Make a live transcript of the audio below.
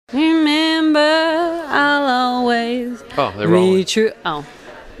Oh, they're rolling. Oh.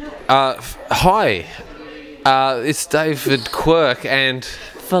 Hi, it's David Quirk, and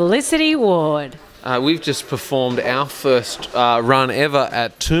Felicity Ward. we've just performed our first run ever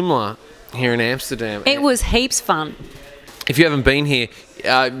at Toomler here in Amsterdam. It was heaps fun. If you haven't been here,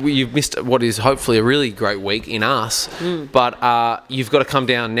 you've missed what is hopefully a really great week in us. But you've got to come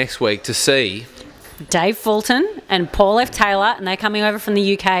down next week to see Dave Fulton and Paul F. Taylor, and they're coming over from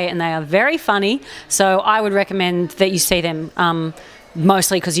the UK, and they are very funny. So I would recommend that you see them,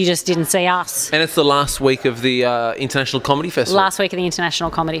 mostly because you just didn't see us. And it's the last week of the International Comedy Festival. Last week of the International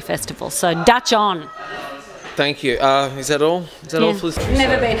Comedy Festival. So Dutch on. Thank you. Is that all? Is that all, Felicity?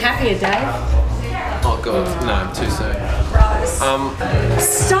 Never been happier, Dave. Oh, God. No, too soon.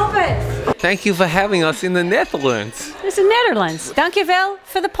 Stop it. Thank you for having us in the Netherlands. It's the Netherlands. Dank je wel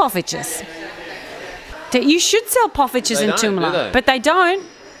for the poffertjes. You should sell poffertjes They in don't, do Toomler, they? but they don't.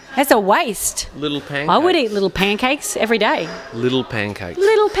 That's a waste. Little pancakes. I would eat little pancakes every day. Little pancakes.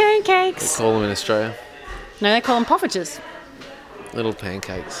 Little They pancakes. call them in Australia. No, they call them poffertjes. Little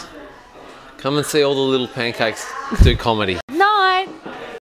pancakes. Come and see all the little pancakes do comedy.